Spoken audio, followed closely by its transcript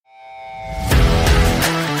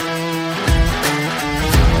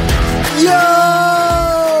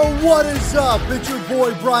is up? It's your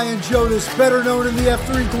boy Brian Jonas, better known in the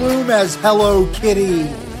F3 Gloom as Hello Kitty.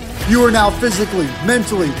 You are now physically,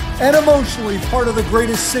 mentally, and emotionally part of the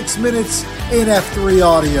greatest 6 minutes in F3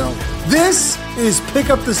 audio. This is Pick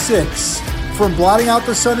Up the Six. From blotting out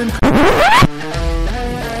the sun and...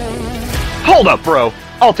 Hold up, bro.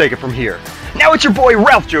 I'll take it from here. Now it's your boy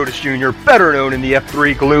Ralph Jonas Jr., better known in the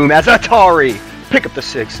F3 Gloom as Atari. Pick Up the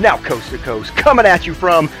Six, now coast to coast, coming at you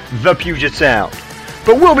from the Puget Sound.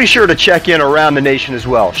 But we'll be sure to check in around the nation as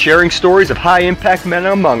well, sharing stories of high-impact men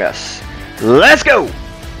among us. Let's go!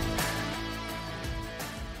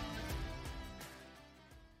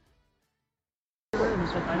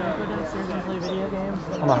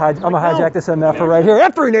 I'm gonna hijack this MF right here.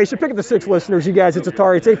 F3 Nation, Pick Up the Six listeners, you guys, it's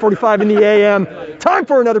Atari. It's 8:45 in the AM. Time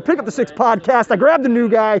for another Pick Up the Six podcast. I grabbed the new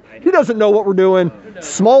guy. He doesn't know what we're doing.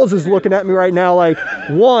 Smalls is looking at me right now like,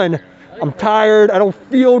 one, I'm tired. I don't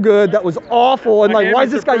feel good. That was awful. And like, why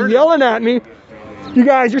is this guy yelling at me? You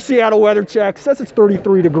guys, your Seattle weather check says it's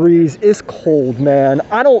 33 degrees. It's cold, man.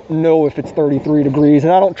 I don't know if it's 33 degrees,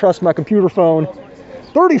 and I don't trust my computer phone.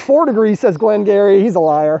 34 degrees, says Glenn Gary. He's a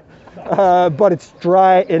liar. But it's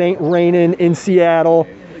dry. It ain't raining in Seattle.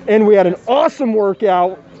 And we had an awesome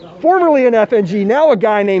workout. Formerly an FNG, now a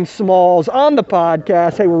guy named Smalls on the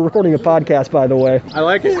podcast. Hey, we're recording a podcast, by the way. I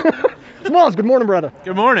like it. Smalls, good morning, brother.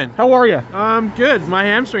 Good morning. How are you? Good. My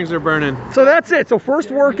hamstrings are burning. So that's it. So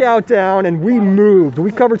first workout down, and we moved.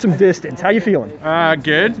 We covered some distance. How you feeling?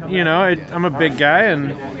 Good. You know, I'm a big guy,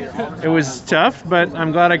 and it was tough, but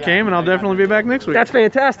I'm glad I came, and I'll definitely be back next week. That's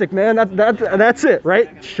fantastic, man. That's it,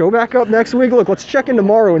 right? Show back up next week. Look, let's check in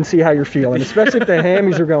tomorrow and see how you're feeling, especially if the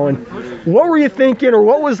hammies are going. What were you thinking, or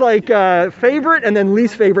what was like favorite and then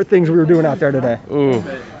least favorite things we were doing out there today? Ooh.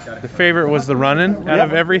 The favorite was the running. Out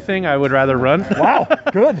of everything, I would rather run. Wow,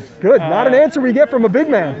 good. Not an answer we get from a big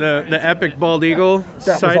man. The epic bald eagle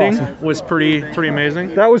sighting was pretty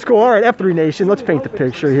amazing. That was cool. All right, F3 Nation, let's paint the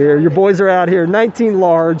picture here. Your boys are out here, 19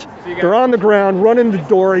 large. They're on the ground, running the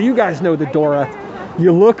Dora. You guys know the Dora.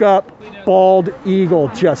 You look up, bald eagle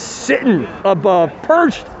just sitting above,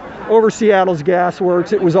 perched over Seattle's gas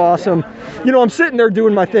works. It was awesome. You know, I'm sitting there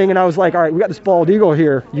doing my thing, and I was like, all right, we got this bald eagle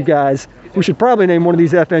here, you guys. We should probably name one of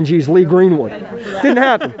these FNGs Lee Greenwood. Didn't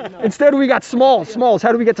happen. Instead, we got Smalls. Smalls,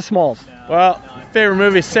 how do we get to Smalls? Well, favorite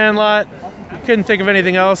movie, Sandlot. Couldn't think of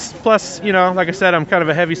anything else. Plus, you know, like I said, I'm kind of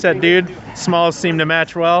a heavy-set dude. Smalls seem to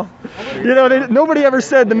match well. You know, nobody ever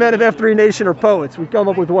said the men of F3 Nation are poets. We come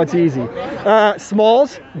up with what's easy.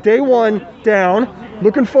 Smalls, day one down.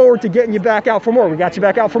 Looking forward to getting you back out for more. We got you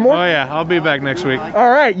back out for more? Oh, yeah. I'll be back next week. All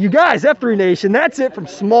right, you guys, F3 Nation, that's it from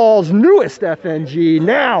Smalls' newest FNG.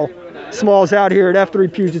 Now, Smalls out here at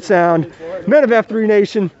F3 Puget Sound. Men of F3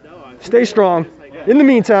 Nation, stay strong. In the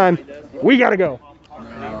meantime, we got to go.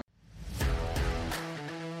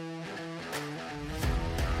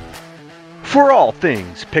 For all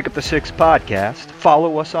things Pick Up the Six podcast,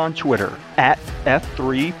 follow us on Twitter at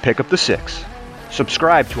F3 Pick Up the Six.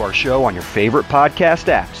 Subscribe to our show on your favorite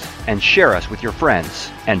podcast apps and share us with your friends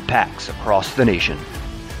and packs across the nation.